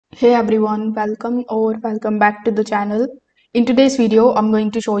Hey everyone, welcome back to the channel. In today's video, I'm going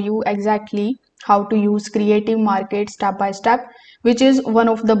to show you exactly how to use Creative Market step by step, which is one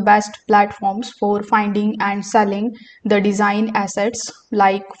of the best platforms for finding and selling the design assets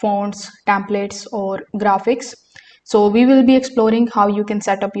like fonts, templates, or graphics. So we will be exploring how you can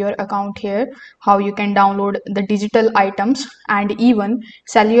set up your account here, how you can download the digital items, and even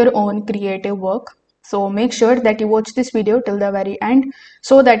sell your own creative work. So make sure that you watch this video till the very end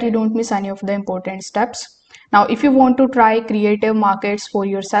so that you don't miss any of the important steps. Now, if you want to try creative markets for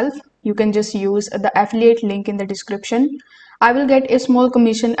yourself, you can just use the affiliate link in the description. I will get a small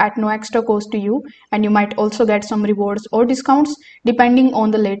commission at no extra cost to you, and you might also get some rewards or discounts depending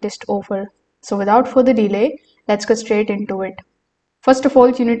on the latest offer. So without further delay, let's get straight into it. First of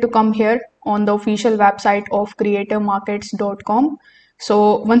all, you need to come here on the official website of creativemarkets.com.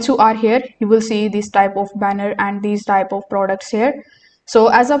 So once you are here, you will see this type of banner and these type of products here. So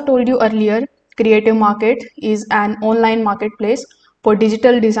as I've told you earlier, Creative Market is an online marketplace for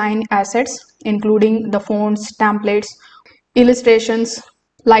digital design assets, including the fonts, templates, illustrations,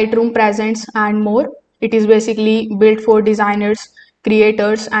 Lightroom presents, and more. It is basically built for designers,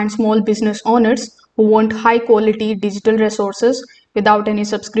 creators, and small business owners who want high quality digital resources without any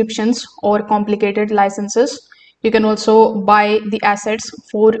subscriptions or complicated licenses. You can also buy the assets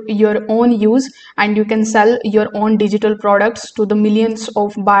for your own use, and you can sell your own digital products to the millions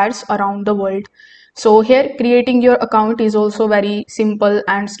of buyers around the world. So here creating your account is also very simple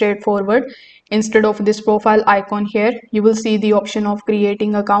and straightforward. Instead of this profile icon here, you will see the option of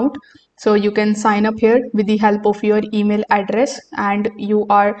creating account. So you can sign up here with the help of your email address and you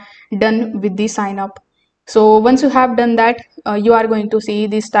are done with the sign up. So once you have done that, you are going to see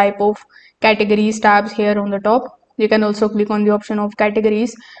this type of categories tabs here on the top. You can also click on the option of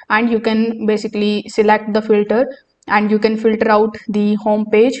categories and you can basically select the filter and you can filter out the home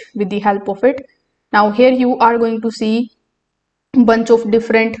page with the help of it. Now here you are going to see bunch of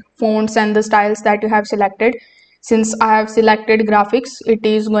different fonts and the styles that you have selected. Since I have selected graphics, it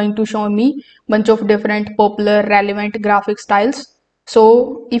is going to show me bunch of different popular relevant graphic styles.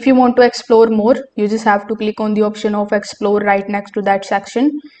 So if you want to explore more, you just have to click on the option of explore right next to that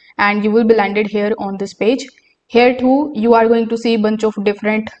section and you will be landed here on this page. Here too you are going to see bunch of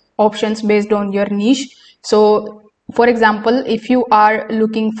different options based on your niche. So for example, if you are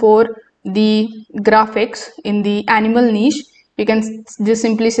looking for the graphics in the animal niche, you can just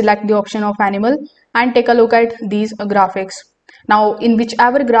simply select the option of animal and take a look at these graphics. Now in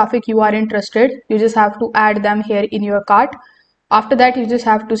whichever graphic you are interested, you just have to add them here in your cart. After that, you just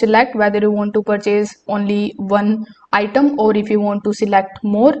have to select whether you want to purchase only one item or if you want to select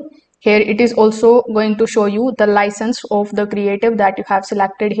more. Here it is also going to show you the license of the creative that you have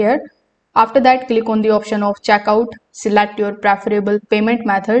selected here. After that, click on the option of checkout, select your preferable payment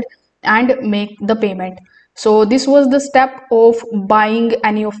method and make the payment. So this was the step of buying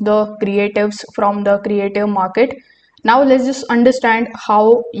any of the creatives from the creative market. Now let's just understand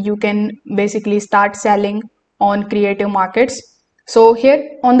how you can basically start selling on creative markets. So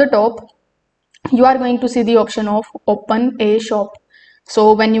here on the top, you are going to see the option of open a shop.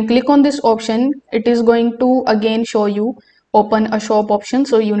 So when you click on this option, it is going to again show you open a shop option.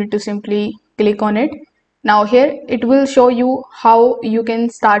 So you need to simply click on it. Now here it will show you how you can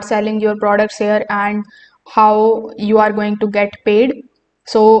start selling your products here and how you are going to get paid.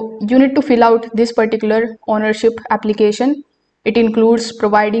 So you need to fill out this particular ownership application. It includes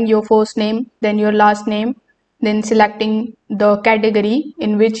providing your first name, then your last name, then selecting the category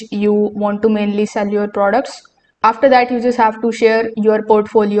in which you want to mainly sell your products. After that, you just have to share your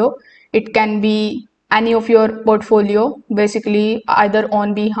portfolio. It can be any of your portfolio, basically either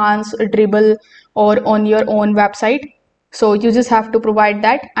on Behance, Dribble, or on your own website. So you just have to provide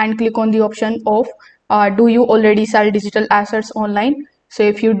that and click on the option of do you already sell digital assets online? So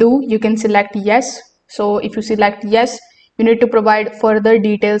if you do, you can select yes. So if you select yes, you need to provide further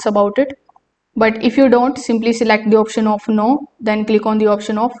details about it. But if you don't, simply select the option of no, then click on the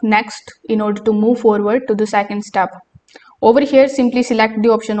option of next in order to move forward to the second step. Over here, simply select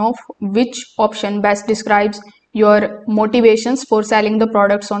the option of which option best describes your motivations for selling the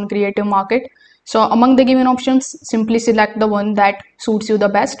products on Creative Market. So among the given options, simply select the one that suits you the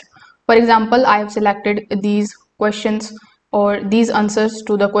best. For example, I have selected these questions or these answers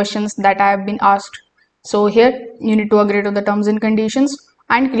to the questions that I have been asked. So here you need to agree to the terms and conditions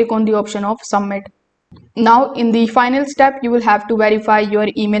and click on the option of submit. Now in the final step, you will have to verify your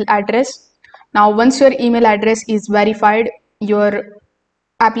email address. Now once your email address is verified, your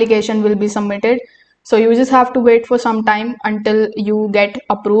application will be submitted. So you just have to wait for some time until you get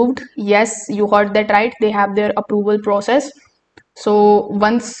approved. Yes, you heard that right, they have their approval process. So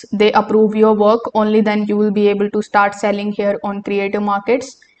once they approve your work, only then you will be able to start selling here on creative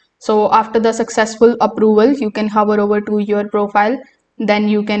markets. So after the successful approval, you can hover over to your profile. Then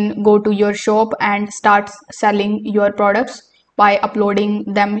you can go to your shop and start selling your products by uploading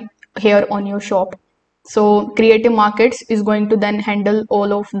them here on your shop. So creative markets is going to then handle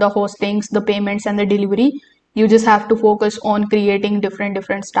all of the hostings, the payments and the delivery. You just have to focus on creating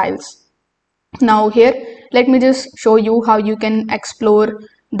different styles. Now here, let me just show you how you can explore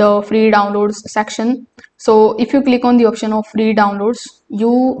the free downloads section. So if you click on the option of free downloads, you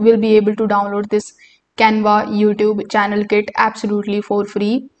will be able to download this Canva YouTube channel kit absolutely for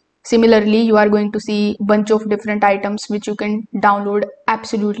free. Similarly, you are going to see bunch of different items which you can download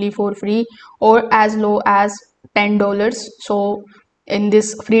absolutely for free or as low as $10. So in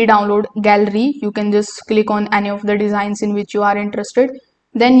this free download gallery, you can just click on any of the designs in which you are interested.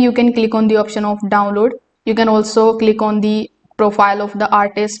 Then you can click on the option of download. You can also click on the profile of the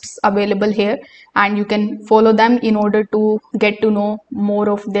artists available here, and you can follow them in order to get to know more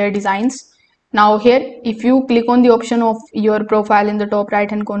of their designs. Now here, if you click on the option of your profile in the top right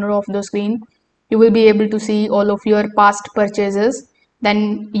hand corner of the screen, you will be able to see all of your past purchases.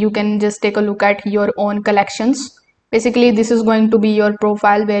 Then you can just take a look at your own collections. Basically, this is going to be your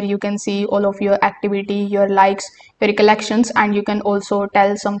profile where you can see all of your activity, your likes, your collections, and you can also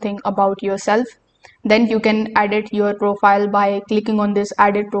tell something about yourself. Then you can edit your profile by clicking on this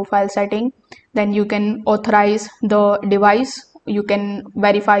edit profile setting. Then you can authorize the device, you can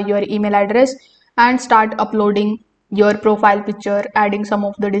verify your email address and start uploading your profile picture, adding some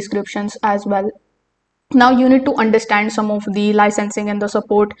of the descriptions as well. Now you need to understand some of the licensing and the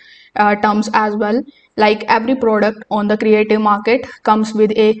support terms as well. Like every product on the creative market comes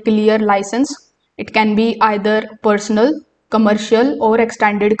with a clear license. It can be either personal, commercial or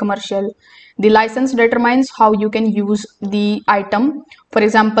extended commercial. The license determines how you can use the item. For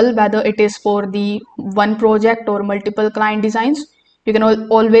example, whether it is for the one project or multiple client designs. You can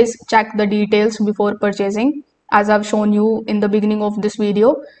always check the details before purchasing. As I've shown you in the beginning of this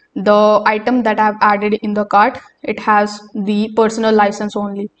video, the item that I've added in the cart, it has the personal license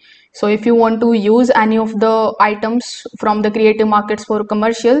only. So if you want to use any of the items from the creative markets for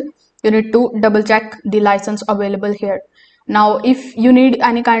commercial, you need to double check the license available here. Now if you need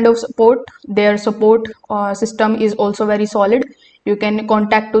any kind of support, their support system is also very solid. You can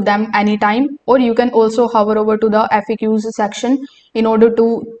contact to them anytime, or you can also hover over to the FAQs section in order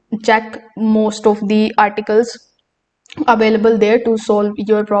to check most of the articles available there to solve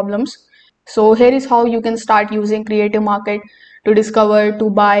your problems. So here is how you can start using creative market to discover, to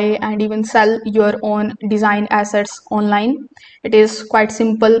buy and even sell your own design assets online. It is quite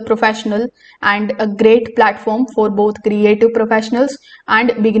simple, professional and a great platform for both creative professionals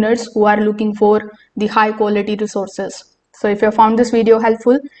and beginners who are looking for the high quality resources. So if you found this video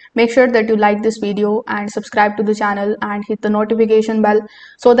helpful, make sure that you like this video and subscribe to the channel and hit the notification bell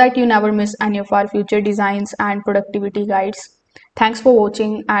so that you never miss any of our future designs and productivity guides. Thanks for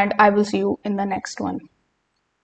watching, and I will see you in the next one.